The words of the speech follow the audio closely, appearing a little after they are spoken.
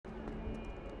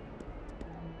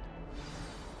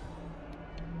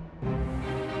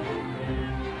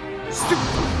Stupefy!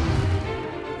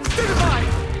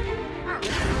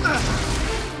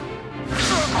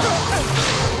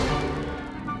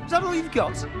 Is that all you've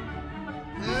got?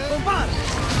 Bombard!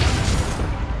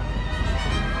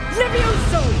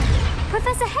 Leviosa!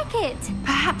 Professor Hecat!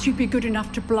 Perhaps you'd be good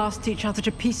enough to blast each other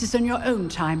to pieces in your own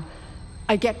time.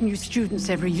 I get new students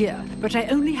every year, but I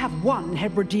only have one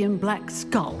Hebridean black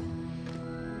skull.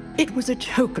 It was a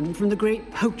token from the Great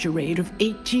Poacher Raid of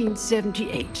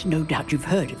 1878. No doubt you've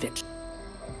heard of it.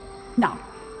 Now,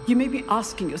 you may be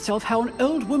asking yourself how an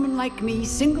old woman like me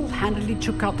single-handedly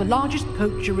took out the largest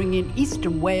poacher ring in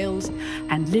eastern Wales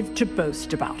and lived to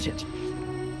boast about it.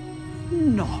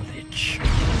 Knowledge.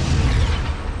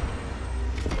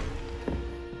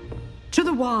 To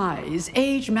the wise,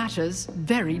 age matters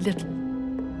very little.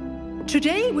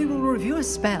 Today we will review a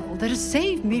spell that has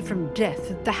saved me from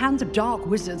death at the hands of dark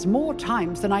wizards more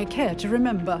times than I care to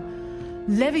remember.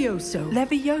 Leviosa.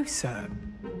 Leviosa?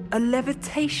 A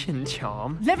levitation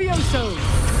charm? Leviosa!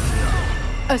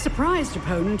 A surprised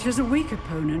opponent is a weak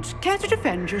opponent. Care to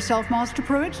defend yourself, Master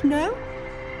Pruitt? No?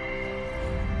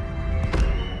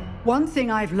 One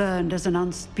thing I've learned as an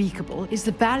unspeakable is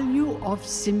the value of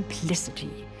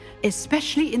simplicity,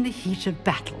 especially in the heat of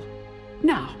battle.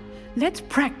 Now, let's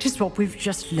practice what we've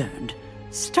just learned,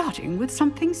 starting with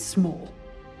something small.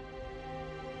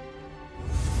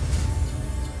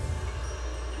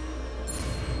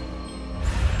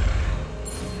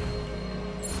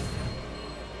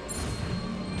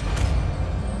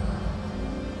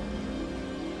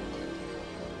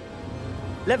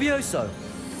 Leviosa!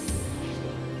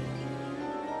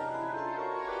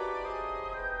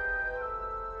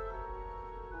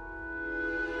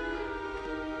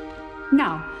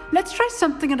 Now, let's try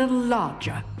something a little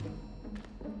larger.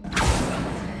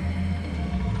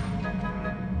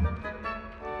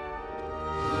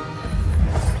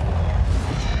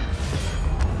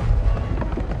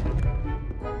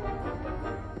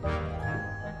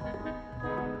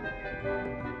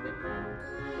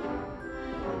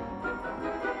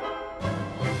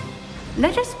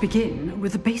 Let us begin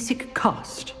with the basic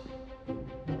cast.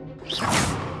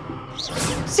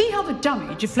 See how the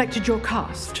dummy deflected your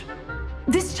cast?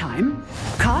 This time,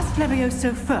 cast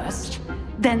Leviosa first,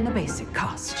 then the basic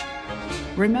cast.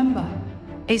 Remember,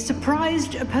 a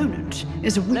surprised opponent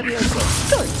is a weak... Leviosa.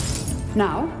 Good.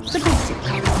 Now, the basic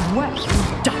cast. Well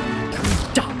done.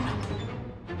 Done.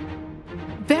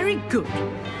 Very good.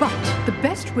 But the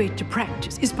best way to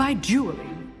practice is by dueling.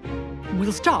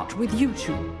 We'll start with you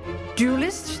two.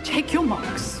 Duelists, take your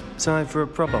marks. Time for a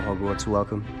proper Hogwarts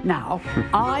welcome. Now,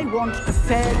 I want a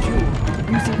fair duel,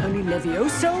 using only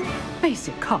Levioso,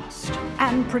 basic cast,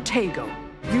 and Protego.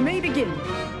 You may begin.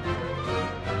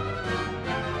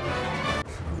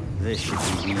 This should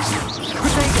be easy.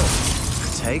 Protego.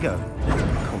 Protego?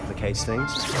 Complicates things.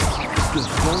 Good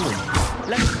rolling.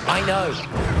 I know.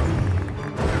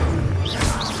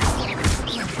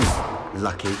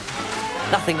 Lucky.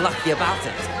 Nothing lucky about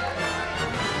it.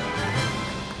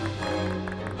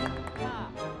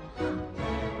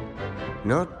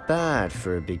 Not bad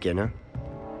for a beginner.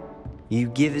 You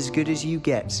give as good as you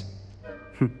get.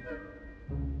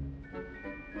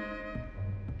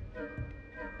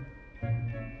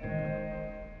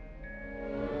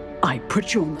 I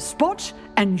put you on the spot,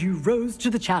 and you rose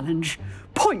to the challenge.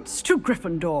 Points to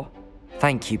Gryffindor.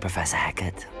 Thank you, Professor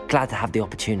Hecat. Glad to have the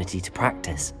opportunity to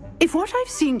practice. If what I've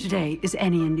seen today is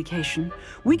any indication,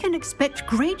 we can expect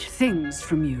great things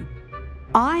from you.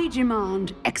 I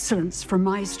demand excellence from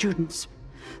my students.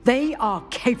 They are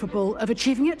capable of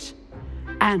achieving it,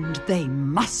 and they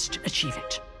must achieve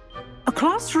it. A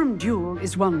classroom duel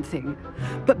is one thing,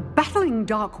 but battling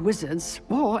dark wizards,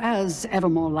 or as ever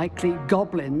more likely,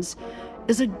 goblins,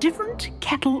 is a different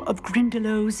kettle of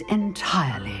Grindylows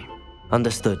entirely.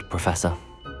 Understood, Professor.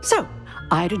 So,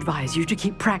 I'd advise you to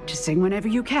keep practicing whenever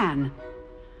you can.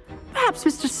 Perhaps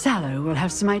Mr. Sallow will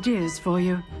have some ideas for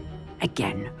you.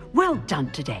 Again, well done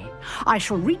today. I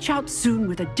shall reach out soon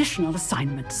with additional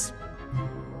assignments.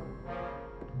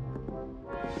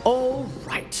 All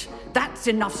right, that's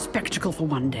enough spectacle for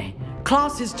one day.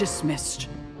 Class is dismissed.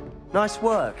 Nice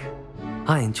work.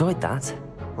 I enjoyed that.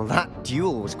 Well, that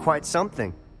duel was quite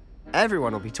something.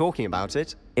 Everyone will be talking about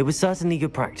it. It was certainly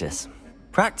good practice.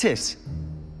 Practice?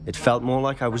 It felt more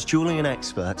like I was dueling an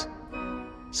expert.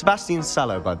 Sebastian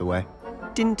Sallow, by the way.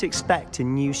 Didn't expect a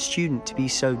new student to be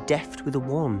so deft with a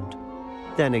wand.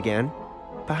 Then again,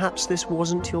 perhaps this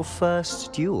wasn't your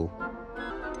first duel.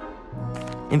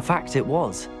 In fact, it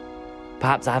was.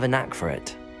 Perhaps I have a knack for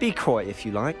it. Be coy if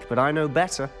you like, but I know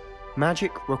better.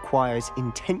 Magic requires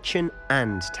intention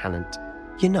and talent.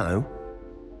 You know,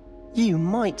 You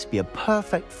might be a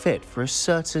perfect fit for a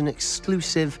certain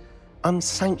exclusive,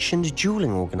 unsanctioned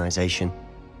dueling organization.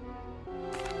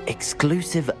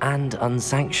 Exclusive and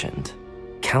unsanctioned.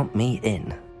 Count me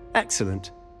in.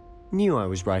 Excellent. Knew I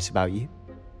was right about you.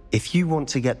 If you want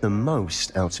to get the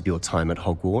most out of your time at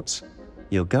Hogwarts,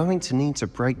 you're going to need to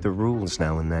break the rules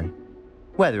now and then.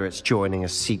 Whether it's joining a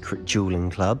secret dueling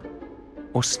club,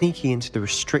 or sneaking into the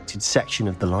restricted section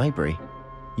of the library,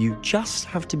 you just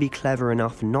have to be clever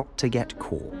enough not to get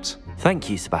caught. Thank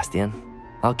you, Sebastian.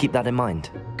 I'll keep that in mind.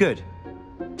 Good.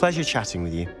 Pleasure chatting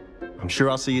with you. I'm sure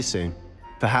I'll see you soon.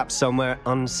 Perhaps somewhere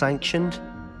unsanctioned?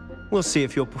 We'll see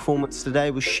if your performance today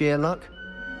was sheer luck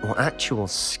or actual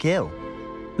skill.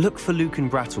 Look for Luke and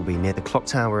Brattleby near the clock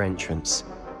tower entrance,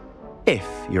 if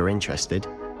you're interested.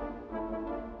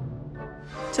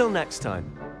 Till next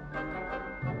time.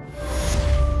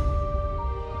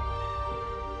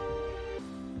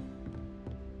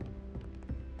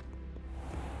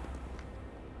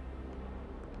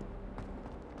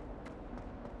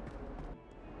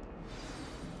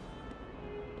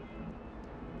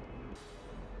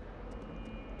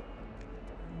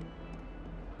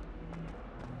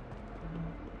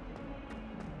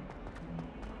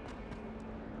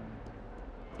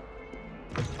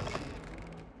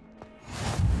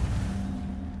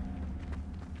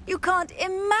 You can't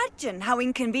imagine how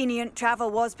inconvenient travel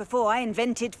was before I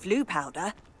invented flu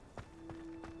powder.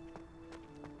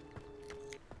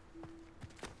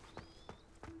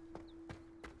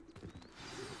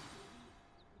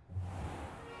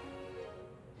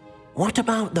 What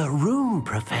about the room,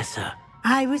 Professor?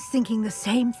 I was thinking the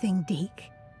same thing,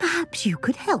 Deke. Perhaps you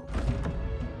could help.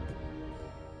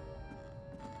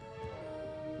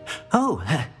 Oh,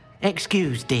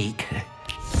 excuse, Deke.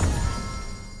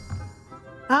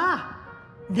 Ah,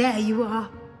 there you are.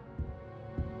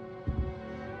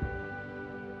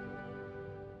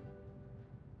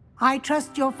 I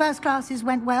trust your first classes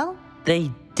went well? They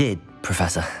did,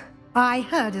 Professor. I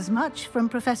heard as much from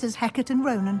Professors Hecat and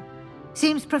Ronan.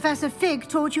 Seems Professor Fig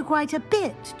taught you quite a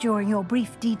bit during your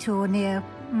brief detour near...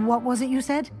 what was it you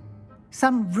said?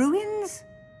 Some ruins?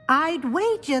 I'd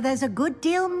wager there's a good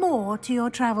deal more to your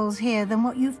travels here than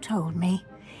what you've told me.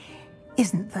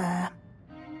 Isn't there?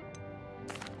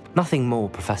 Nothing more,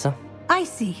 Professor. I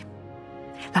see.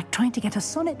 Like trying to get a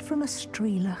sonnet from a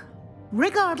streeler.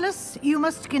 Regardless, you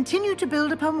must continue to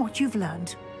build upon what you've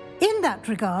learned. In that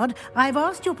regard, I've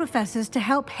asked your professors to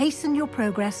help hasten your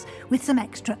progress with some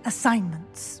extra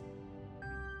assignments.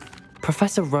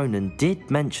 Professor Ronan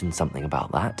did mention something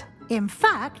about that. In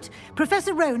fact,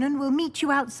 Professor Ronan will meet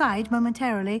you outside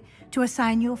momentarily to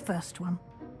assign your first one.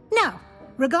 Now,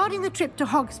 regarding the trip to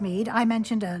Hogsmeade I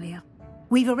mentioned earlier,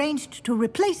 we've arranged to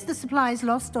replace the supplies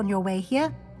lost on your way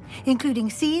here, including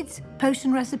seeds,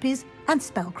 potion recipes, and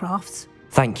spellcrafts.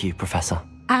 Thank you, Professor.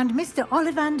 And Mr.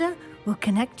 Ollivander will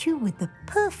connect you with the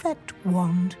perfect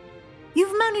wand.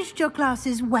 You've managed your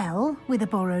classes well with a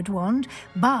borrowed wand,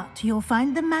 but you'll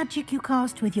find the magic you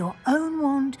cast with your own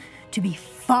wand to be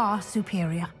far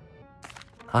superior.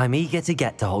 I'm eager to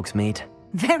get to Hogsmeade.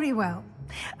 Very well.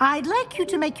 I'd like you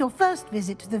to make your first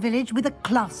visit to the village with a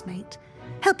classmate.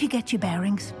 Help you get your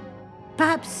bearings.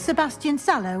 Perhaps Sebastian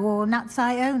Sallow or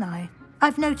Natsai Onai.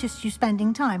 I've noticed you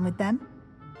spending time with them.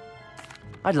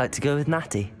 I'd like to go with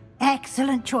Natty.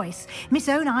 Excellent choice. Miss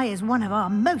Onai is one of our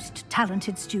most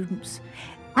talented students.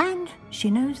 And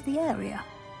she knows the area.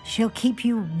 She'll keep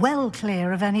you well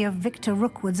clear of any of Victor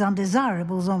Rookwood's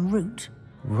undesirables en route.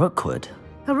 Rookwood?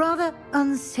 A rather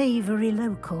unsavory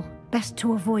local. Best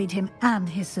to avoid him and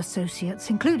his associates,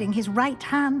 including his right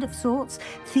hand of sorts,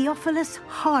 Theophilus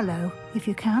Harlow, if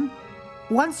you can.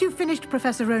 Once you've finished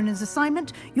Professor Ronan's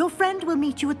assignment, your friend will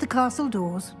meet you at the castle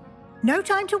doors. No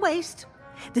time to waste.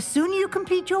 The sooner you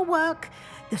complete your work,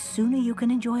 the sooner you can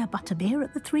enjoy a butterbeer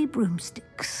at the Three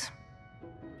Broomsticks.